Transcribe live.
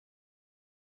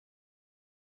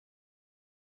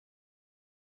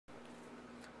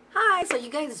Hi, so you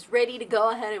guys ready to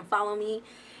go ahead and follow me?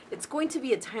 It's going to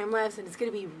be a time lapse and it's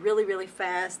going to be really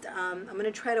fast. I'm going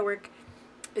to try to work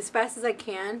as fast as I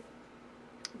can.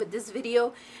 But this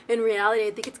video, in reality,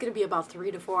 I think it's going to be about 3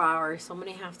 to 4 hours. So I'm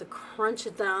going to have to crunch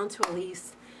it down to at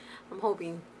least, I'm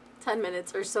hoping, 10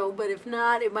 minutes or so. But if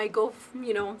not, it might go,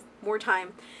 more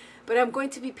time. But I'm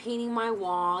going to be painting my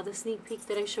wall. The sneak peek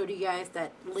that I showed you guys,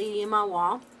 that lady in my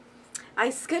wall. I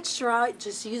sketched her out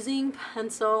just using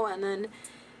pencil, and then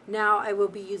now I will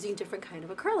be using different kind of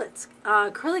acrylics.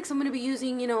 Acrylics I'm going to be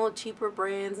using, cheaper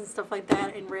brands and stuff like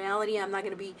that. In reality, I'm not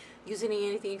going to be using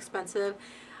anything expensive.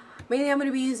 Mainly I'm going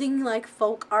to be using like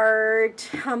folk art.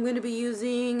 I'm going to be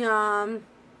using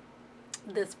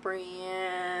this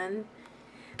brand.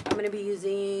 I'm going to be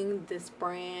using this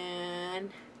brand.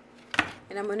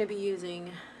 And I'm going to be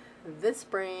using this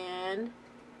brand.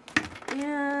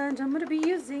 And I'm going to be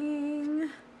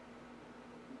using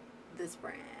this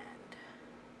brand.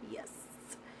 Yes.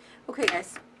 Okay,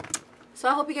 guys. So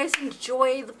I hope you guys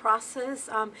enjoy the process.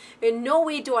 In no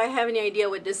way do I have any idea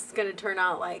what this is going to turn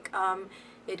out like.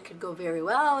 It could go very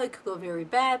well, it could go very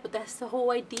bad, but that's the whole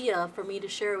idea for me to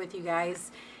share it with you guys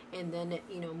and then,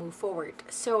 move forward.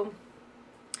 So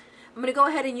I'm going to go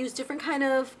ahead and use different kind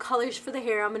of colors for the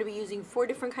hair. I'm going to be using 4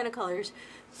 different kind of colors.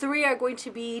 3 are going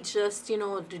to be just,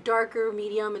 the darker,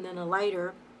 medium, and then a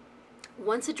lighter.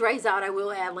 Once it dries out, I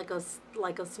will add like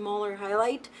a smaller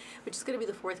highlight, which is going to be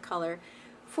the 4th color.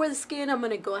 For the skin, I'm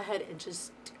going to go ahead and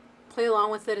just play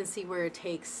along with it and see where it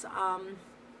takes.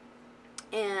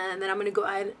 And then I'm going to go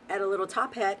add a little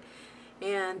top hat.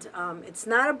 And it's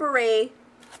not a beret.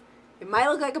 It might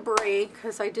look like a beret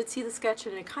because I did see the sketch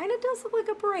and it kind of does look like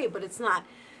a beret, but it's not.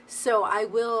 So I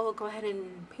will go ahead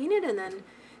and paint it, and then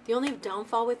the only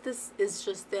downfall with this is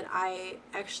just that I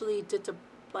actually did the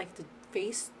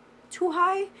face too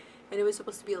high, and it was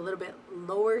supposed to be a little bit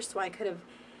lower, so I could have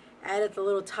added the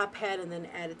little top hat and then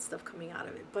added stuff coming out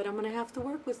of it. But I'm going to have to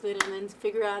work with it and then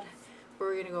figure out where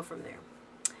we're going to go from there.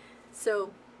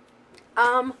 So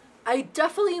I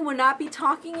definitely will not be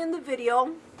talking in the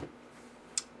video,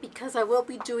 because I will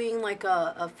be doing like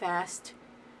a fast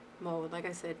mode. Like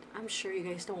I said, I'm sure you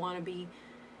guys don't want to be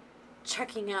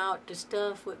checking out the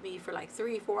stuff with me for like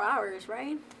 3-4 hours,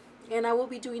 right? And I will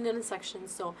be doing it in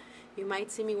sections, so you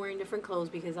might see me wearing different clothes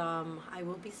because I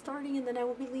will be starting and then I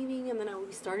will be leaving and then I will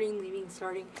be starting, leaving,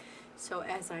 starting. So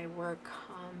as I work,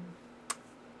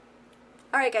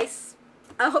 alright guys,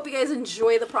 I hope you guys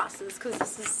enjoy the process because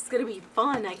this is going to be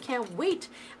fun. I can't wait.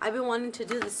 I've been wanting to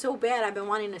do this so bad. I've been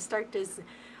wanting to start this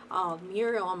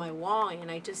mural on my wall, and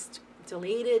I just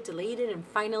delayed it, and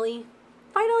finally.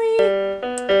 Alright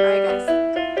guys.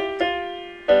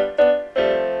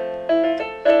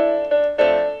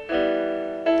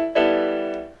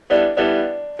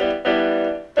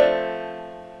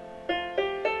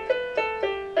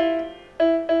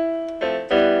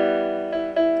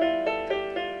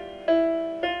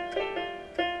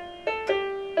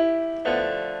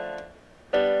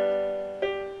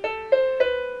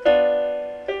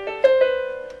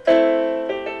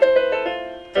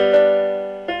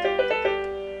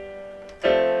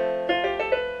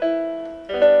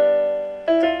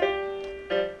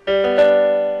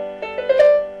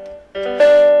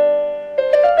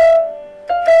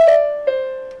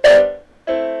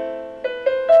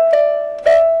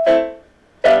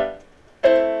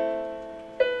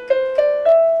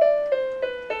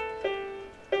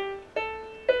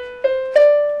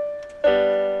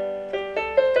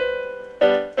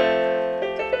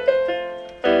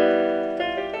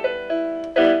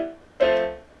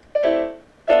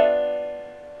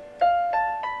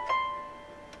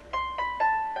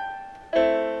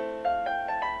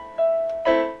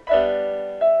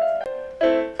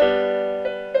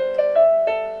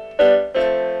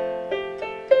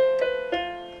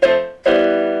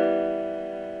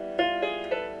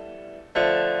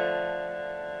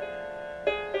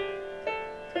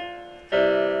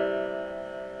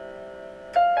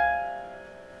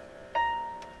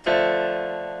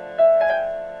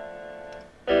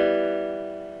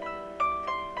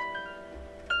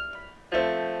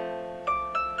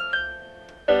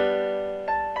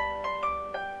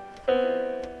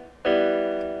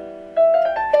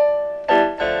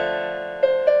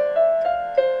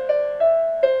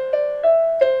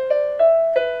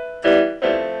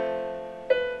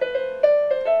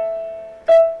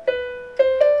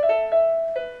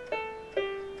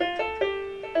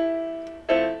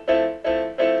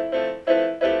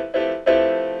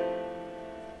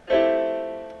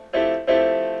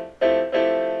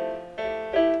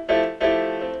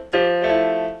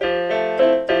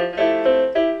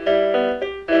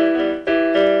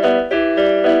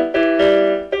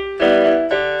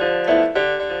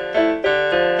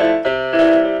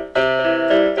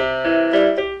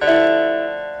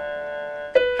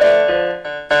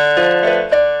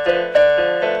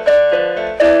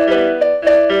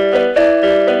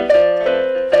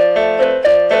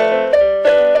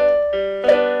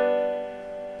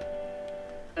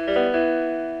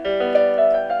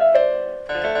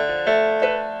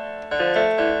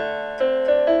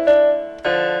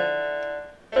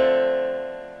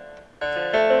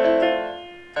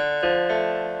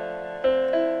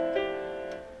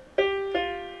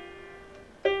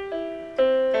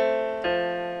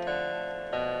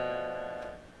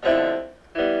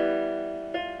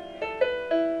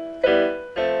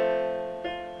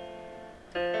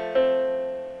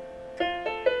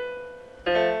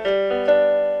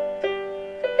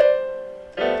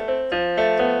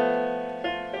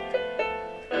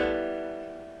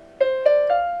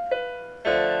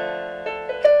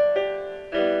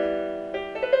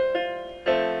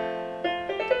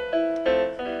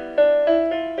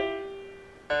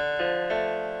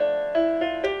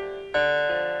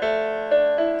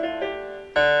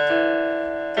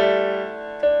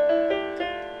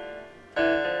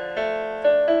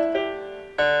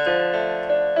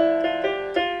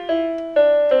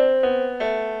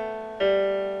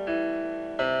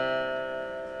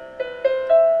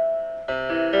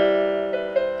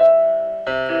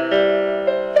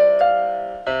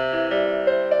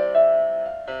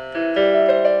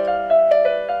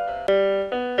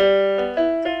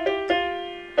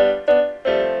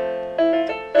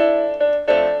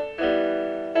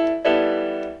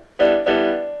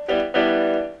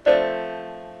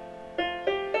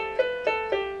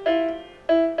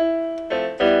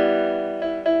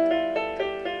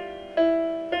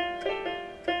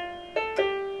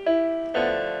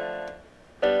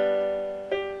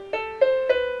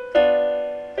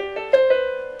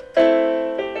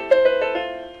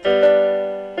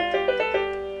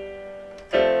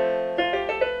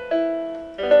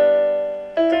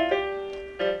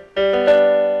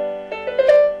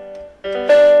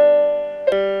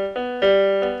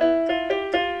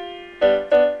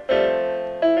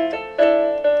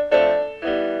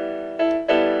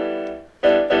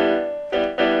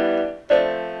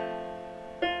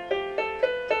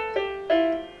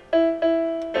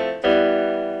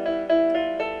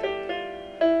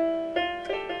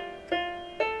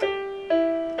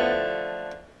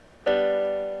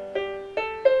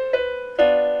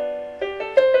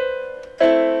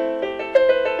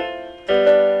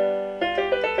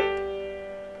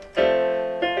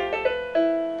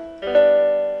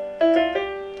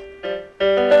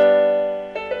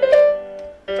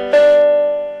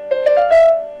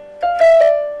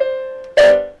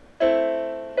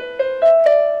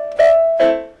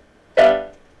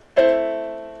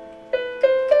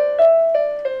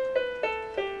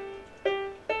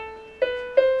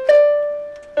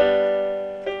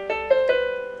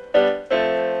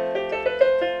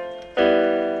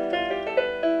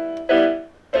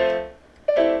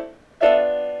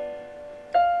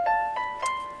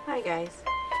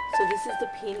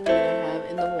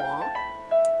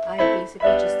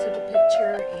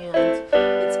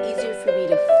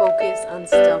 on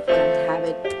stuff when I have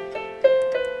it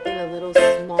in a little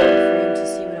smaller frame to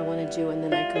see what I want to do, and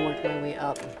then I can work my way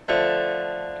up.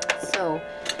 So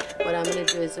what I'm going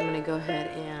to do is I'm going to go ahead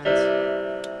and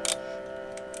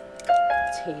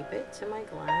tape it to my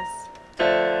glass,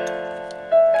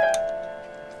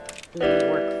 and then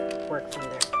work from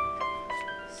there.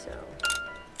 So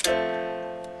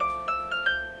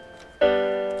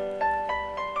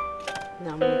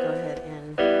now I'm going to go ahead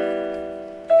and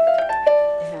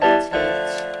have it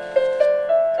taped.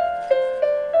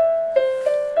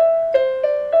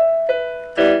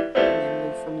 And then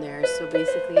move from there. So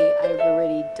basically I've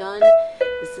already done,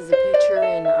 this is a picture,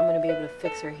 and I'm going to be able to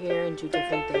fix her hair and do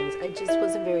different things. I just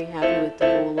wasn't very happy with the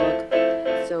whole look.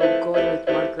 So going with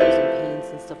markers and paints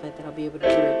and stuff like that, I'll be able to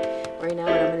do it. Right now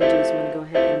what I'm going to do is I'm going to go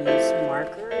ahead and use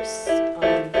markers.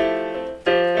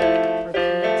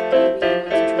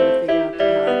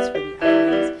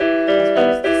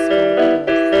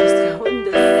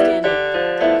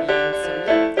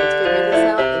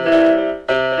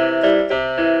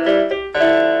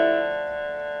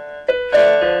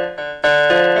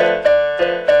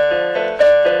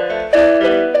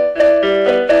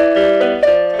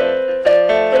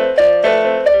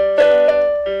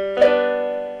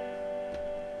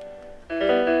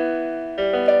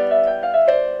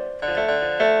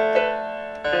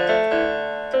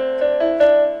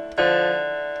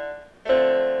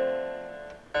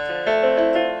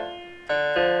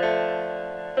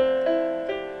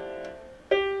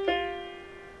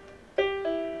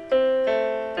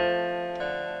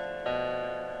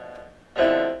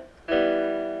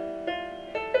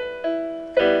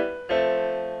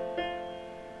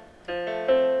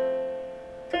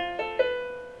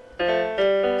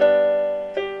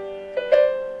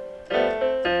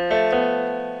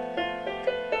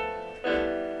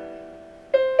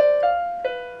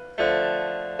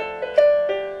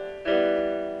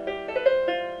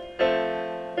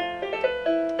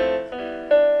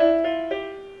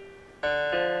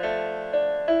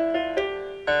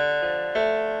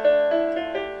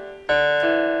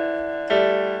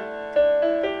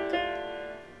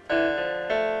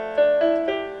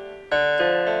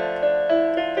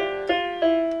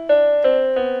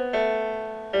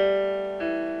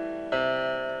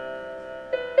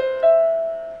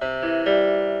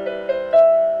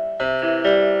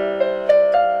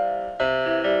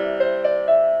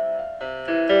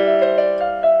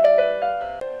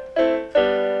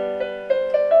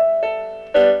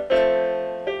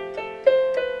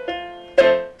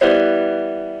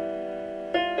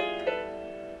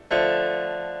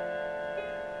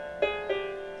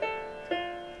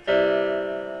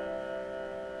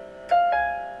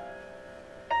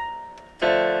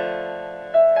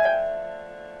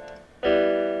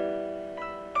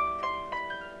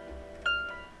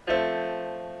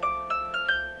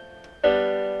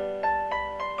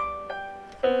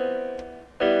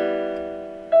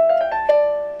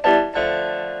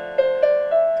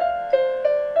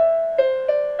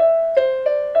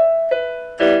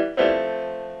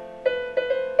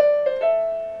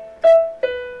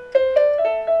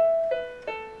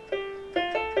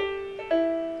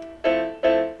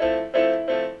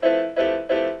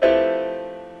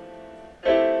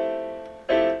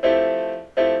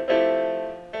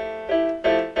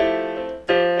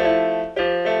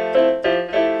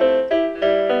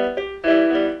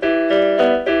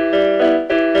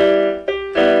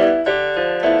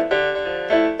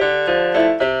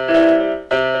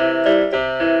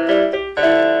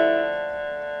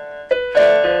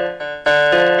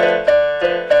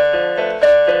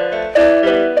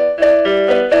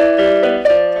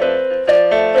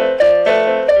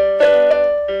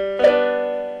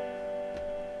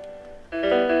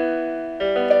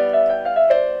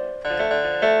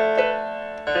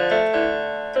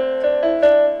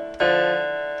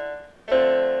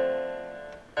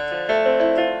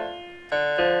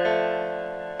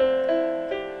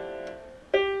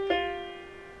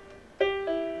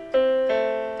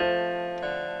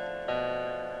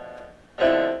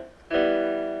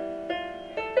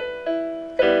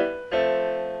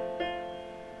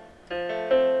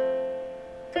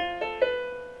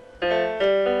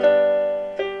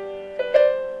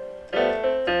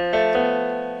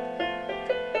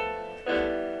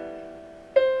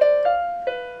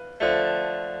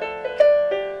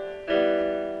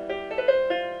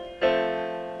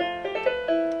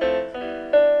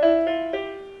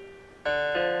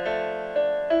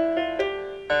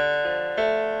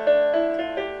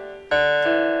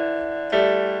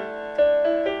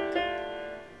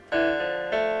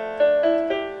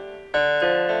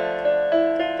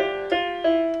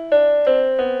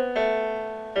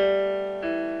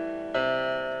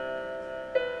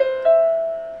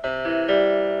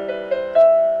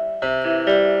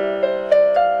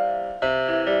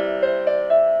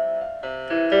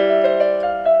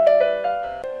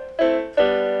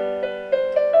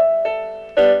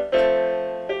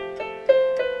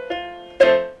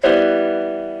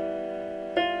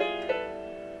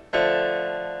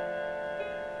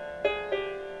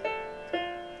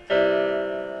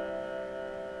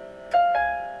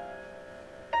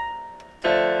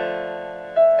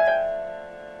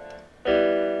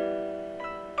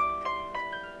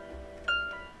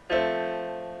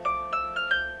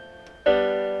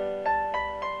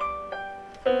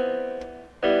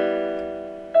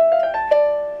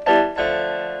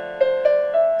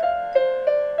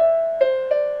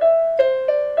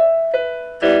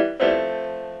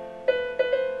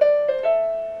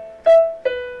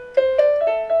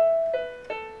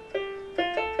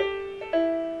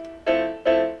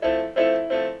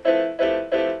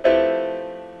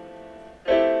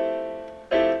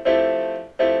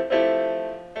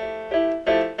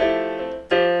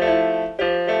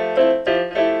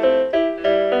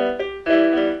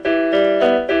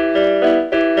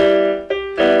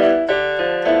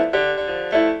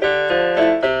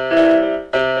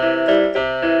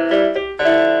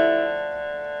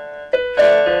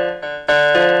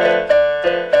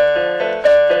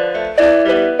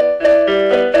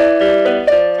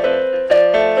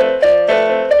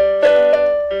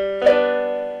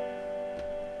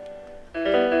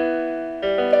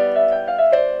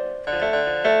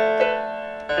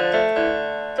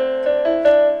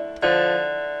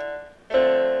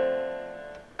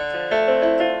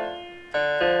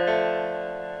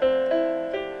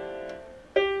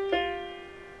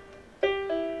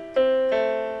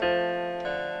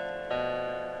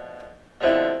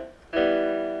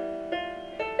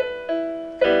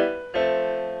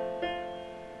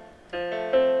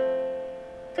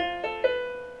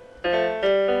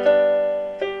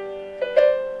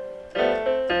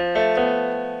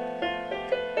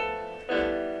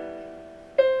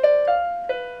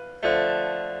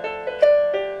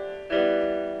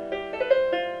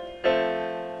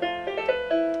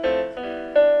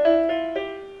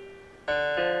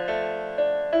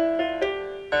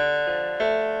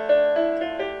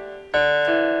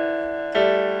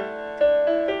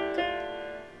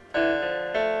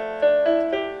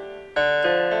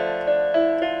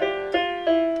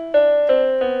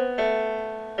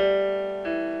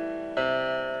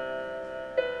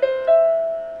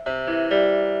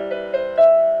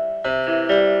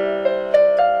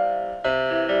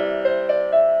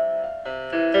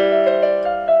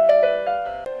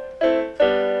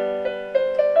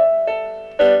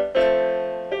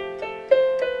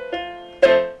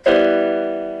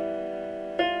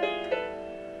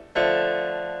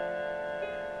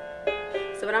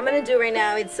 So what I'm gonna do right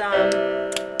now, it's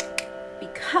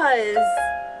because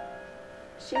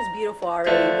she's beautiful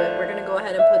already, but we're gonna go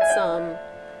ahead and put some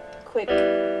quick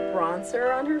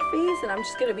bronzer on her face, and I'm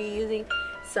just gonna be using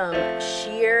some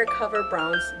sheer cover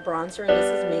bronzer, and this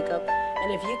is makeup.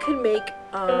 And if you can make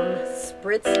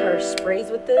spritz or sprays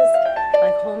with this,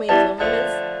 like homemade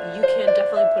filaments, you can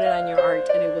definitely put it on your art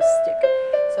and it will stick.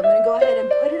 So I'm gonna go ahead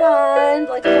and put it on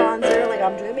like a bronzer, like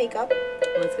I'm doing makeup.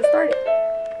 Let's get started.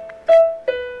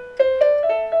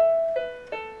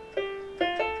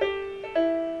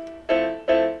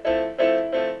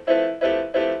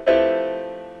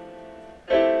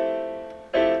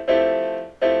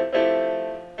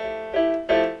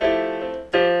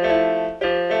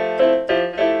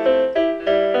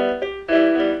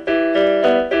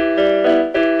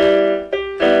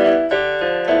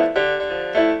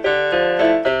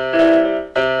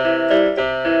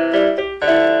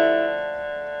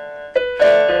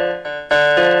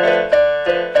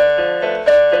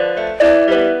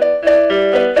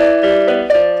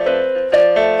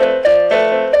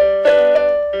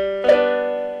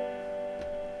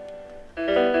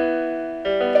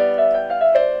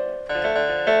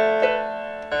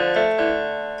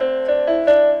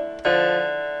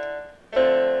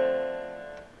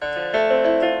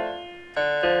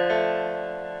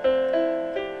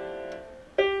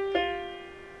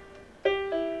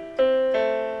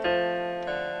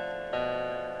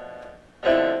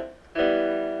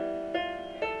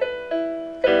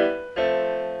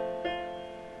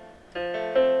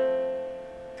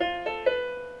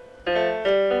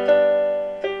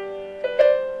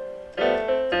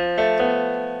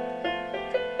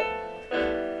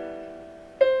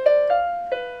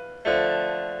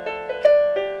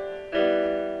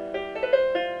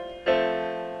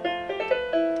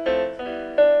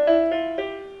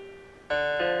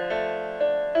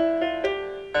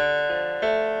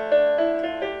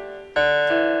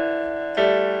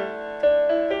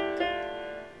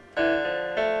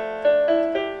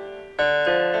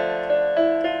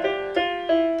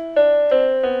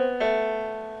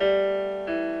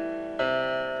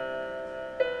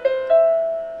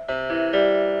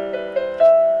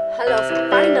 So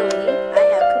finally, I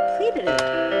have completed it.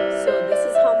 So this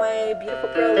is how my beautiful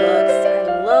girl looks.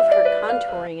 I love her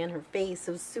contouring and her face.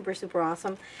 It was super, super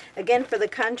awesome. Again, for the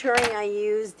contouring, I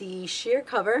used the sheer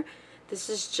cover. This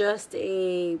is just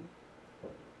a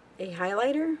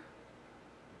highlighter.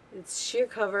 It's sheer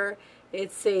cover.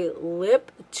 It's a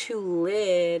lip to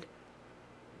lid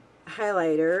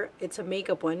highlighter. It's a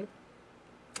makeup one.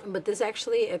 But this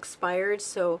actually expired,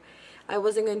 so I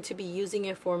wasn't going to be using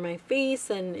it for my face.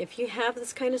 And if you have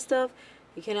this kind of stuff,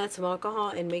 you can add some alcohol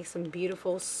and make some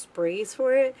beautiful sprays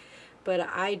for it. But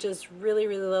I just really,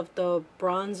 really love the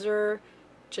bronzer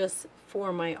just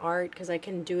for my art, because I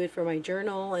can do it for my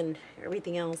journal and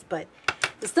everything else. But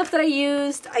the stuff that I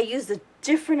used a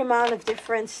different amount of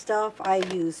different stuff. I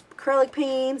used acrylic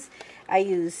paints. I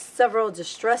used several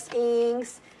distress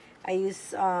inks. I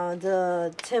used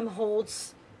the Tim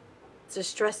Holtz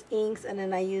distress inks, and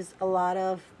then I use a lot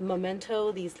of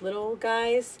Memento, these little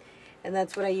guys, and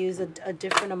that's what I use, a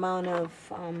different amount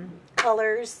of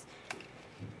colors.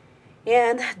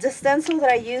 And the stencil that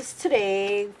I used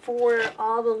today for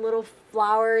all the little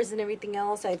flowers and everything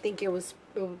else, I think it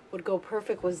would go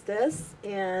perfect, was this.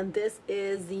 And this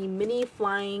is the Mini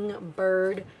Flying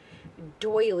Bird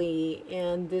doily,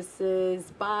 and this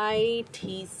is by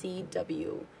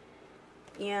TCW,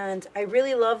 and I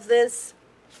really love this.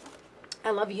 I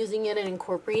love using it and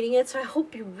incorporating it. So I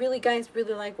hope you guys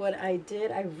really like what I did.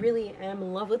 I really am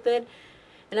in love with it.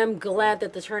 And I'm glad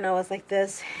that the turnout was like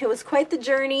this. It was quite the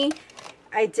journey.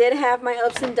 I did have my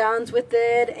ups and downs with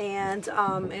it. And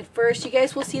at first, you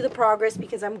guys will see the progress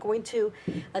because I'm going to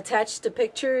attach the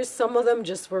pictures. Some of them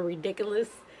just were ridiculous.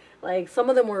 Like, some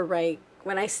of them were right.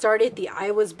 When I started, the eye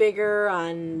was bigger,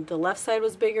 on the left side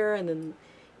was bigger, and then,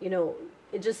 you know,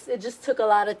 it just took a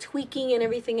lot of tweaking and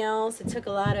everything else. It took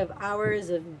a lot of hours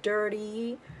of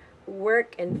dirty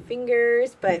work and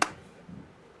fingers, but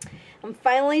I'm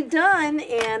finally done,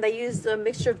 and I used a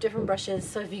mixture of different brushes.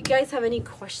 So if you guys have any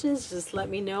questions, just let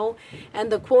me know. And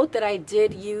the quote that I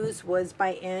did use was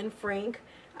by Anne Frank.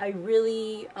 I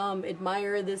really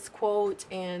admire this quote,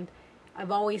 and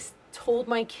I've always told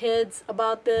my kids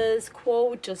about this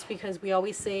quote, just because we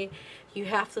always say you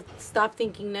have to stop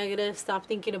thinking negative, stop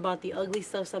thinking about the ugly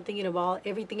stuff, stop thinking about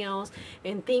everything else,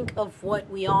 and think of what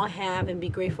we all have and be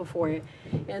grateful for it.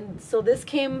 And so this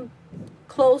came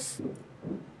close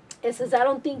It says, I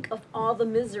don't think of all the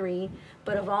misery,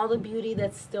 but of all the beauty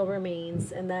that still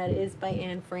remains. And that is by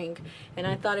Anne Frank. And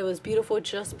I thought it was beautiful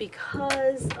just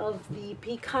because of the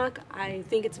peacock. I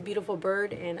think it's a beautiful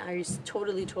bird, and I just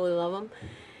totally, totally love them.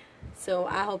 So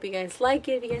I hope you guys like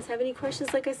it. If you guys have any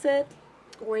questions, like I said,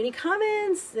 or any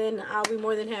comments, then I'll be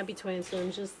more than happy to answer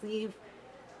them. Just leave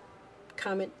a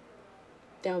comment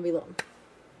down below.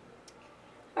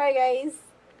 Alright, guys.